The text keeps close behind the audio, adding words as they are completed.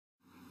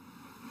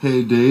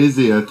Hey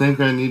Daisy, I think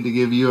I need to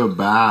give you a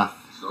bath.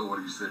 So what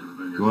do you say to the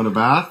vineyard? You want a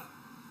bath?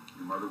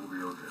 Your mother will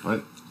be okay.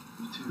 What?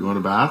 You want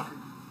a bath?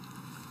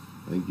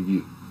 I can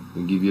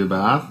give you a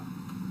bath.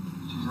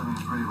 She's having a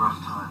pretty rough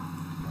time.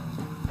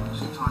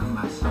 She's talking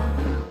about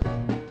something.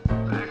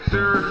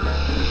 Baxter,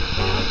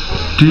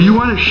 do you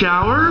want a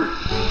shower?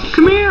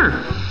 Come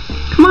here.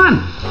 Come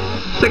on.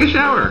 Take a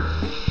shower.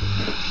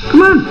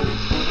 Come on.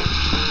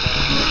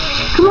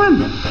 Come on.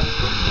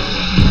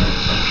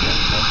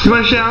 You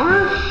want a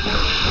shower?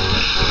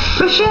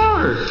 Let's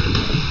shower.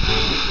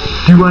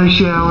 Do you want a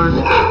shower?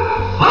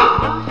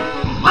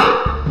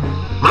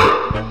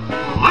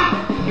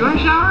 You want a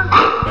shower?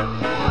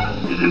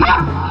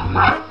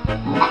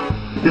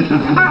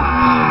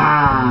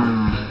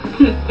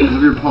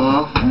 Have your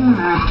paw.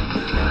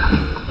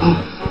 Oh,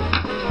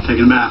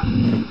 taking a bath.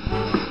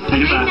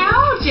 Take a bath. I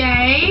know,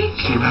 Jay.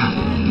 Take a bath.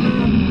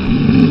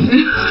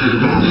 Take a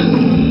bath.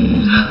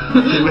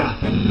 Take a bath.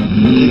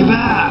 Take a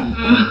bath.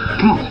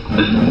 Come on.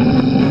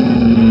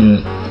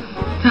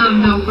 Tell him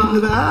no. In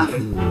the bath?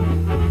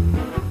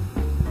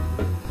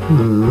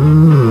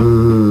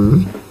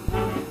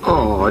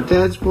 Oh,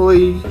 Dad's boy,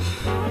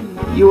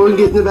 you want to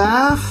get in the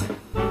bath?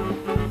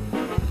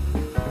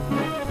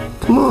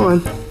 Come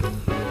on.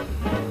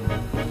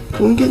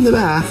 Come on, get in the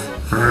bath.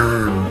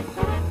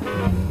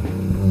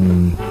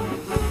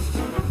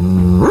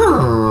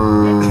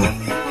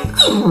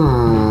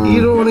 You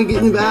don't want to get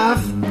in the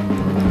bath?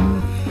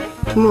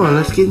 Come on,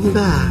 let's get in the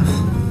bath.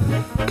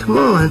 Come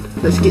on,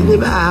 let's get in the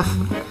bath.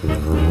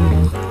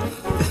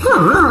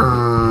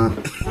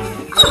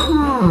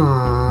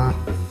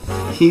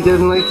 He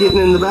doesn't like getting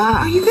in the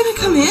bath. Are you gonna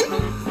come in?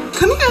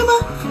 Come here, Emma.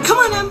 Come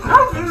on, Emma.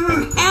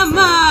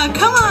 Emma,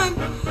 come on.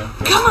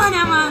 Come on,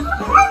 Emma.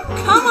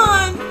 Come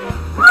on.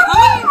 Come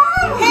here.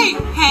 Hey,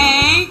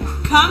 hey.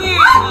 Come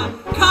here, Emma.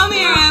 Come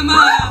here, Emma.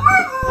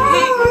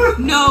 Hey,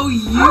 no,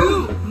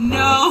 you.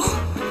 No.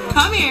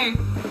 Come here.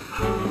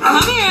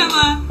 Come here,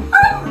 Emma.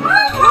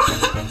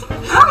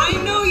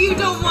 I know you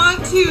don't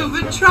want to,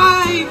 but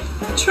try.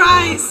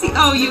 Try. See.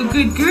 Oh, you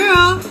good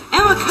girl.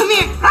 Emma, come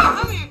here.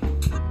 Come here.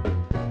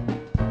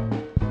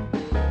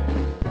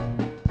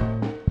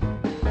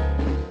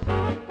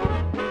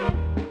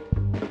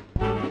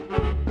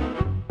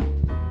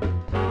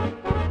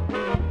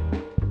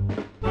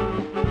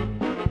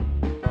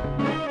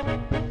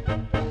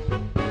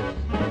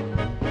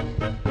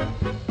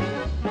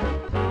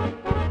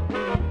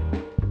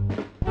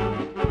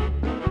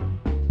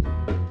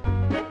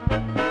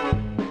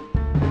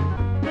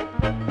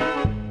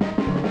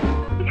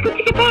 Let's go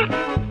take a bath.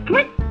 Come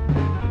on.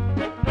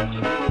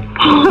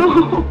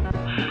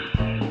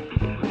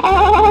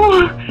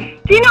 Oh,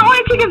 do you not want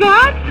to take a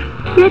bath?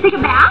 You want to take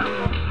a bath?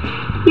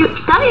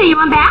 Sylvia, you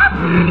want a bath?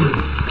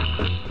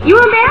 You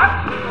want a bath?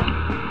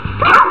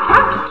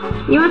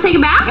 You want to take a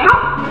bath?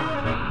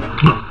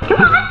 Come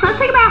on, let's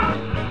take a bath.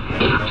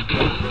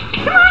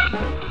 Come on.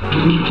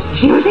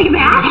 You want to take a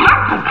bath?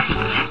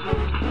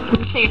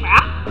 Let's take a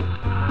bath.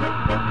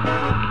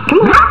 Come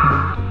on.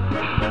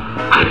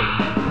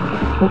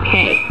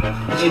 Okay.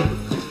 Hey,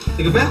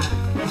 take a bath.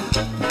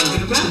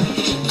 Take a bath.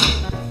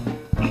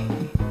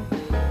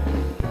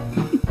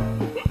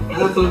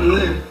 That's over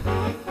there.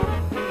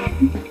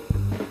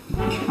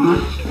 Come on.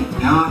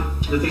 Now,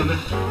 let's take a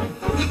bath.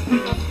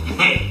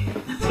 Hey,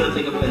 let's go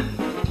take a bath.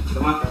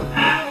 Come on.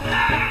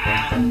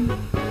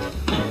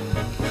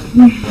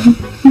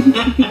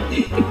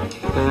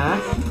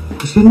 Bath.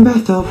 Let's get in the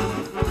bathtub.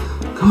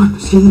 Come on,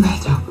 let's get in the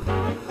bathtub.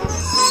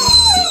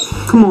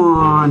 Come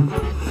on.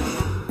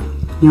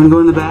 You wanna go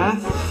in the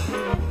bath?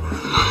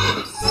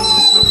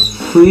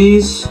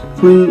 Please?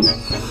 Can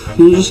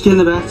you just get in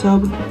the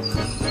bathtub?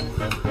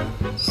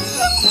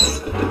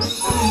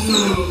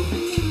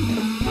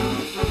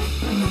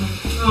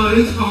 Oh,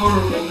 it's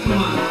horrible. Come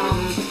on.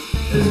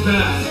 It's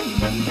bad.